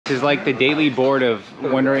is like the daily board of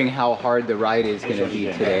wondering how hard the ride is gonna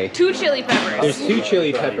be today. 2 chili peppers. There's 2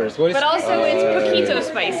 chili peppers. What is, but also it's poquito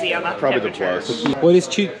spicy on the temperature. What does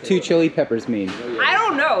 2 chili peppers mean? I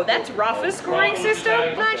don't know. That's Rafa's scoring system.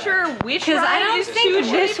 I'm not sure which Because I don't think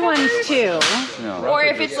this one's 2. No. Or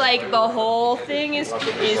if it's like the whole thing is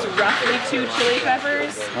roughly 2 chili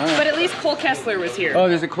peppers. Right. But at least Cole Kessler was here. Oh,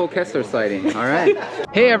 there's a Cole Kessler sighting. All right.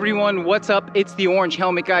 Hey everyone, what's up? It's the Orange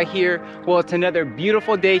Helmet Guy here. Well, it's another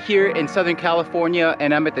beautiful day here in Southern California,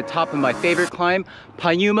 and I'm at the top of my favorite climb,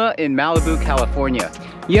 Payuma in Malibu, California.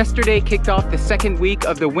 Yesterday kicked off the 2nd week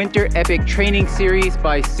of the Winter Epic Training Series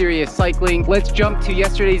by Serious Cycling. Let's jump to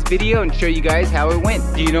yesterday's video and show you guys how it went.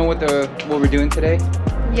 Do you know what we're doing today?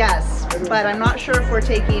 Yes, but I'm not sure if we're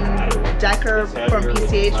taking Decker from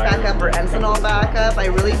PCH back up or Encinal back up. I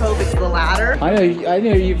really hope it's the latter. I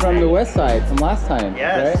know you from the west side from last time.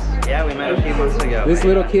 Yes. Right? Yeah, we met a few months ago. This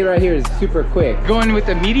little kid right here is super quick. Going with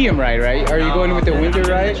the medium ride, right? Are you going with the winter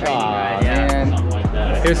ride? Aw, man.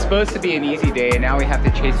 It was supposed to be an easy day, and now we have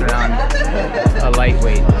to chase around a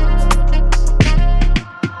lightweight.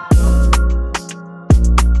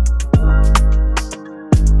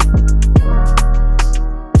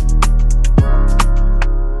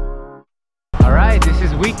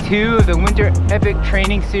 This is week 2 of the Winter Epic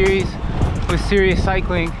Training Series with Serious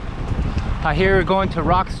Cycling. Here we're going to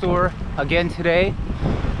Rockstore again today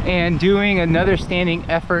and doing another standing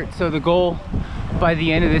effort. So the goal by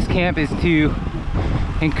the end of this camp is to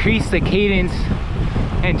increase the cadence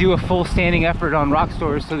and do a full standing effort on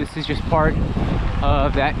Rockstore. So this is just part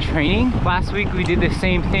of that training. Last week we did the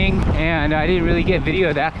same thing, and I didn't really get video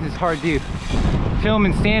of that because it's hard to film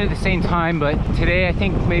and stand at the same time, but today I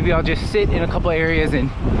think maybe I'll just sit in a couple areas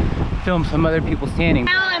and film some other people standing.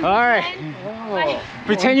 All right,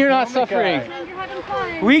 pretend you're not suffering.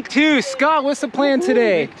 Week 2, Scott, what's the plan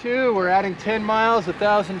today? Week 2, we're adding 10 miles,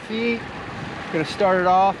 1,000 feet. Gonna start it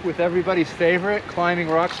off with everybody's favorite, climbing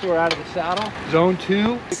Rockstore out of the saddle. Zone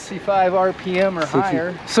 2, 65 RPM or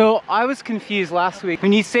higher. So I was confused last week.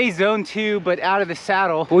 When you say zone 2 but out of the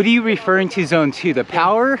saddle, what are you referring to zone 2? The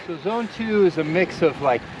power? So zone 2 is a mix of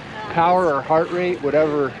like power or heart rate,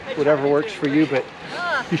 whatever works for you, but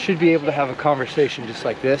you should be able to have a conversation just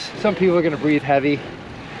like this. Some people are gonna breathe heavy,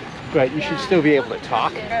 but you should still be able to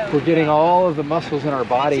talk. We're getting all of the muscles in our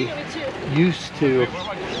body used to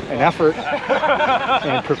an effort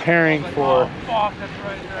and preparing for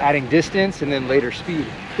adding distance and then later speed.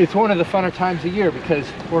 It's one of the funner times of year because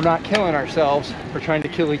we're not killing ourselves, we're trying to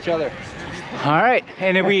kill each other. All right,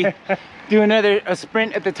 and then we do a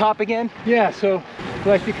sprint at the top again? Yeah, so I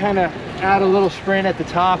like to kind of add a little sprint at the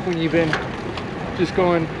top when you've been just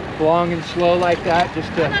going long and slow like that, just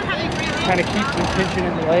to kind of keep some tension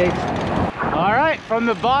in the legs. All right, from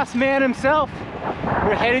the boss man himself,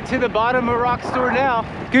 we're headed to the bottom of Rockstore now.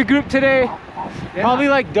 Good group today. Yeah. Probably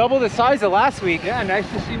like double the size of last week. Yeah, nice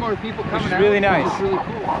to see more people coming out. It's really nice. It's really cool.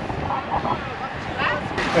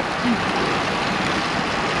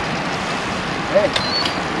 Hey.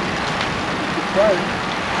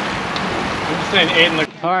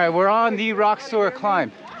 All right, we're on the Rockstore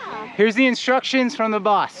climb. Here's the instructions from the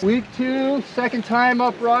boss. Week 2, 2nd time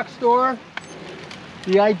up Rockstore.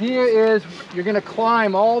 The idea is you're gonna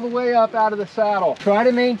climb all the way up out of the saddle. Try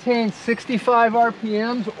to maintain 65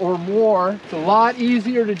 RPMs or more. It's a lot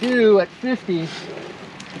easier to do at 50,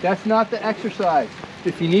 but that's not the exercise.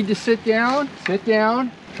 If you need to sit down, sit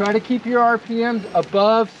down. Try to keep your RPMs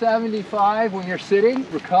above 75 when you're sitting,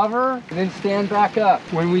 recover, and then stand back up.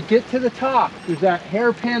 When we get to the top, there's that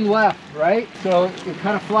hairpin left, right? So it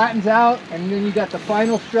kind of flattens out, and then you got the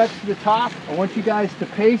final stretch to the top. I want you guys to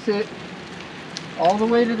pace it all the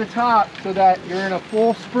way to the top so that you're in a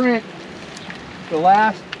full sprint the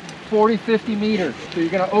last 40-50 meters. So you're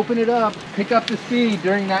going to open it up, pick up the speed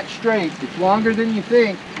during that straight. It's longer than you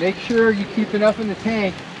think. Make sure you keep enough in the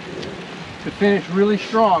tank to finish really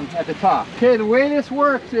strong at the top. Okay, the way this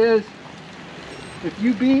works is if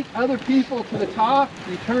you beat other people to the top,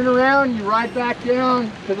 you turn around, you ride back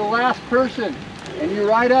down to the last person, and you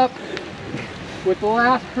ride up with the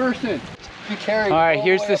last person. You carry. All right,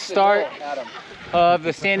 here's the start of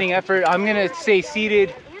the standing effort. I'm gonna stay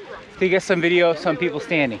seated to get some video of some people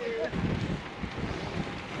standing.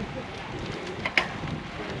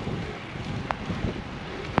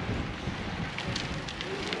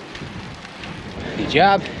 Good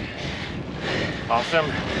job.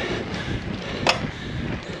 Awesome.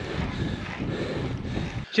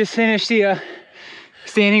 Just finished the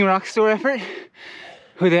standing Rockstore effort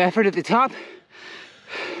with the effort at the top.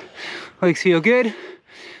 Legs feel good. A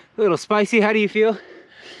little spicy. How do you feel?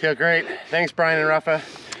 Feel great. Thanks, Brian and Rafa.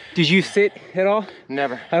 Did you sit at all?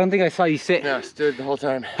 Never. I don't think I saw you sit. No, stood the whole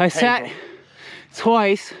time. I sat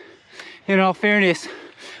twice, in all fairness.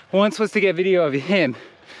 Once was to get video of him.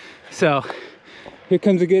 So, here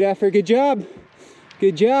comes a good effort. Good job.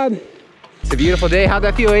 Good job. It's a beautiful day. How'd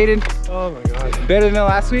that feel, Aiden? Oh my God. Better than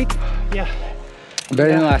last week? Yeah.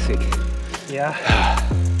 Better than last week. Yeah.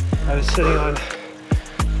 I was sitting on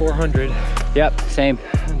 400. Yep, same.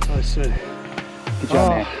 Until I stood. Good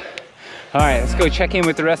job, man. All right, let's go check in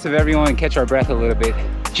with the rest of everyone and catch our breath a little bit.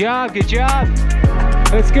 Good job, good job.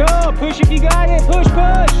 Let's go, push if you got it, push,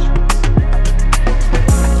 push.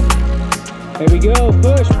 There we go,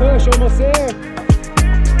 push, push, almost there.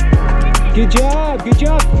 Good job, good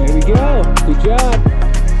job. There we go, good job.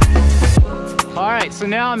 All right, so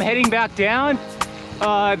now I'm heading back down.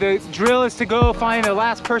 The drill is to go find the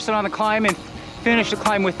last person on the climb and finish the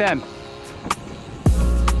climb with them.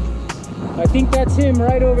 I think that's him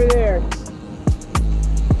right over there.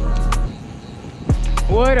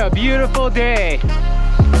 What a beautiful day.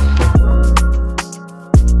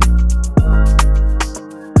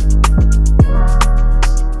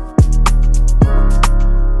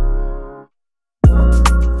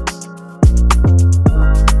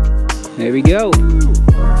 There we go.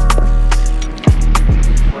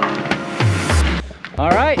 All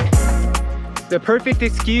right. The perfect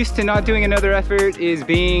excuse to not doing another effort is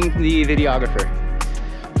being the videographer.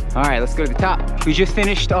 All right, let's go to the top. We just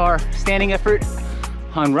finished our standing effort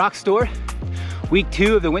on Rockstore, week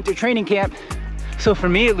 2 of the winter training camp. So for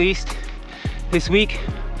me at least, this week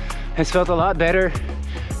has felt a lot better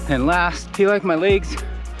than last. I feel like my legs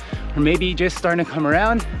are maybe just starting to come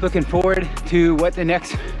around. Looking forward to what the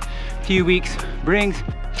next few weeks brings.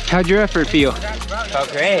 How'd your effort feel?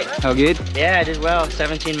 Felt great. How good? Yeah, I did well.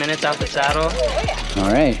 17 minutes off the saddle.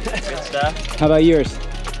 All right. Good stuff. How about yours?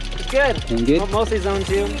 Good. Doing good? Mostly zone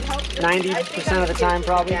 2. 90% of the time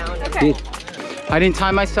probably. Good. I didn't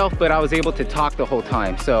time myself, but I was able to talk the whole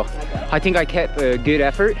time. So I think I kept a good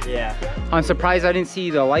effort. Yeah. I'm surprised I didn't see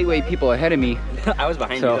the lightweight people ahead of me. I was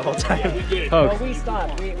behind you the whole time. Oh, well, we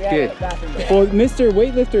stopped. We good. Well, Mr.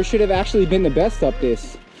 Weightlifter should have actually been the best up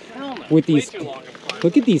this. With these,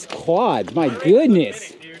 look at these quads, my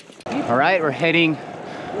goodness. All right, we're heading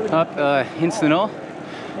up Encinal,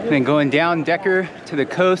 and then going down Decker to the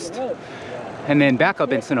coast, and then back up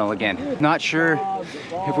Encinal again. Not sure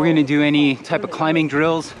if we're gonna do any type of climbing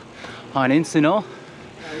drills on Encinal,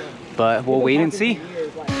 but we'll wait and see.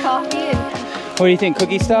 Coffee and What do you think,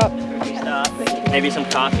 cookie stop? Cookie stop. Maybe some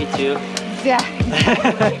coffee too. yeah.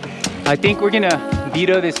 I think we're gonna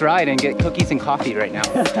veto this ride and get cookies and coffee right now.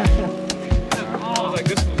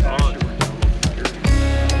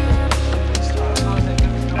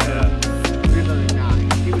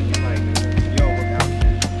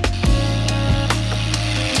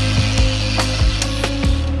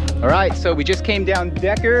 All right, so we just came down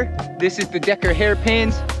Decker. This is the Decker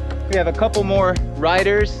hairpins. We have a couple more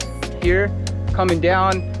riders here coming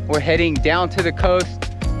down. We're heading down to the coast.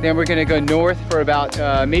 Then we're gonna go north for about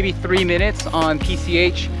maybe 3 minutes on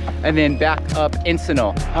PCH and then back up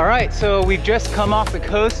Encinal. All right, so we've just come off the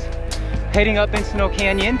coast, heading up Encinal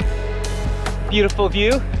Canyon. Beautiful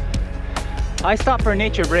view. I stopped for a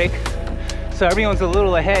nature break, so everyone's a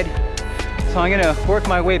little ahead. So I'm gonna work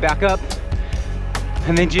my way back up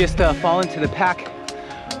and then just fall into the pack.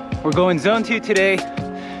 We're going zone 2 today.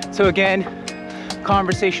 So again,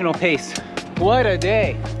 conversational pace. What a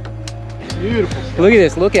day. Beautiful stuff. Look at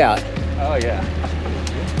this lookout. Oh yeah.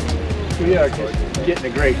 We are just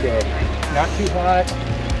getting a great day. Not too hot.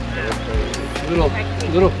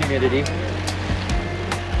 Little humidity.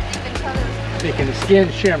 Making the skin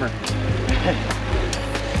shimmer.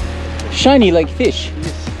 Shiny like fish.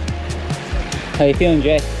 How you feeling,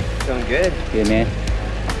 Jay? Feeling good. Good, man.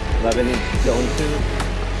 Loving it. Zone 2.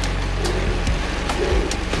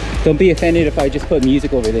 Don't be offended if I just put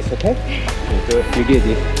music over this, okay? You're good,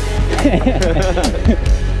 dude.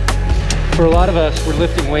 For a lot of us, we're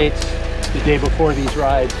lifting weights the day before these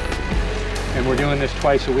rides, and we're doing this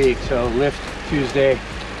twice a week. So lift Tuesday,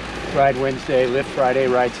 ride Wednesday, lift Friday,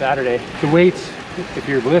 ride Saturday. The weights, if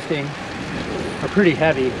you're lifting, are pretty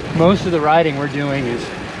heavy. Most of the riding we're doing is,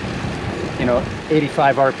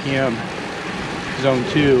 85 RPM, zone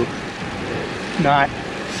 2, not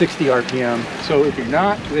 60 RPM. So if you're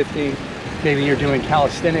not lifting, maybe you're doing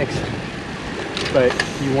calisthenics, but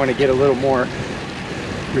you want to get a little more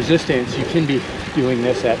resistance, you can be doing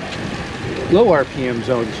this at low RPM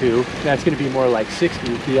zone 2. That's going to be more like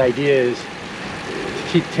 60. The idea is to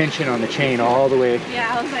keep tension on the chain all the way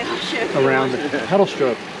Yeah, I was like, oh shit. around the pedal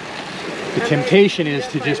stroke. The temptation is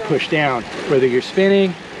to just push down, whether you're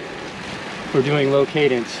spinning or doing low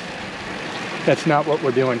cadence. That's not what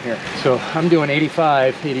we're doing here. So I'm doing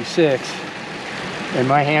 85, 86, and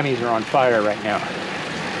my hammies are on fire right now.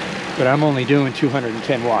 But I'm only doing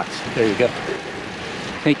 210 watts. There you go.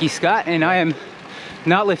 Thank you, Scott. And I am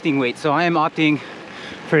not lifting weights, so I am opting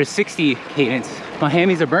for a 60 cadence. My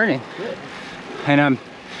hammies are burning. And I'm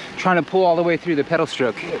trying to pull all the way through the pedal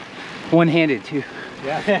stroke. One-handed too.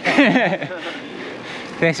 Yeah.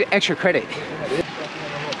 Thanks, extra credit.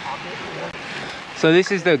 So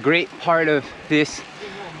this is the great part of this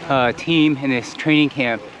team and this training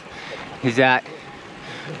camp, is that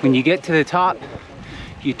when you get to the top,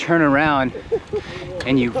 you turn around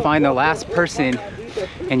and you find the last person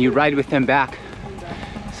and you ride with them back.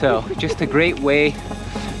 So just a great way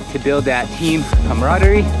to build that team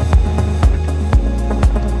camaraderie.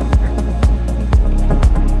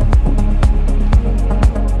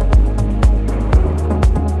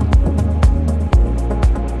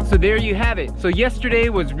 So there you have it. So yesterday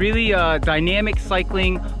was really dynamic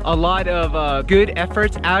cycling, a lot of good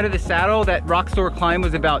efforts out of the saddle. That Rockstore climb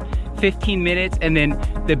was about 15 minutes, and then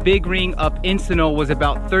the big ring up Encinal was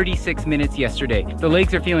about 36 minutes yesterday. The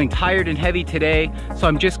legs are feeling tired and heavy today, so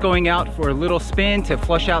I'm just going out for a little spin to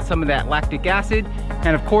flush out some of that lactic acid,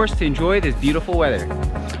 and of course to enjoy this beautiful weather.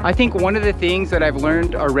 I think one of the things that I've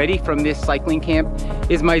learned already from this cycling camp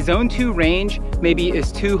is my zone 2 range maybe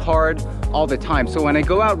is too hard all the time. So when I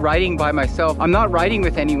go out riding by myself, I'm not riding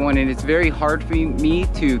with anyone, and it's very hard for me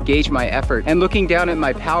to gauge my effort. And looking down at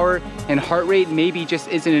my power and heart rate maybe just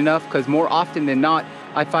isn't enough, because more often than not,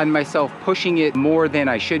 I find myself pushing it more than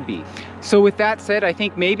I should be. So with that said, I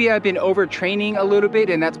think maybe I've been overtraining a little bit,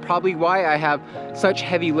 and that's probably why I have such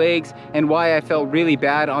heavy legs and why I felt really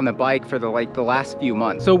bad on the bike for the last few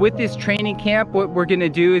months. So with this training camp, what we're gonna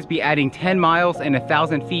do is be adding 10 miles and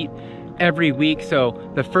 1,000 feet every week. So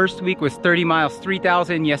the first week was 30 miles,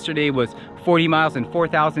 3,000. Yesterday was 40 miles and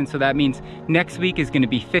 4,000. So that means next week is going to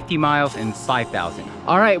be 50 miles and 5,000.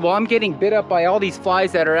 All right, well, I'm getting bit up by all these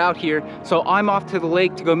flies that are out here. So I'm off to the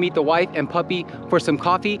lake to go meet the wife and puppy for some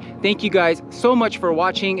coffee. Thank you guys so much for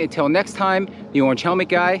watching. Until next time, the Orange Helmet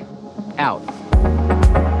Guy, out.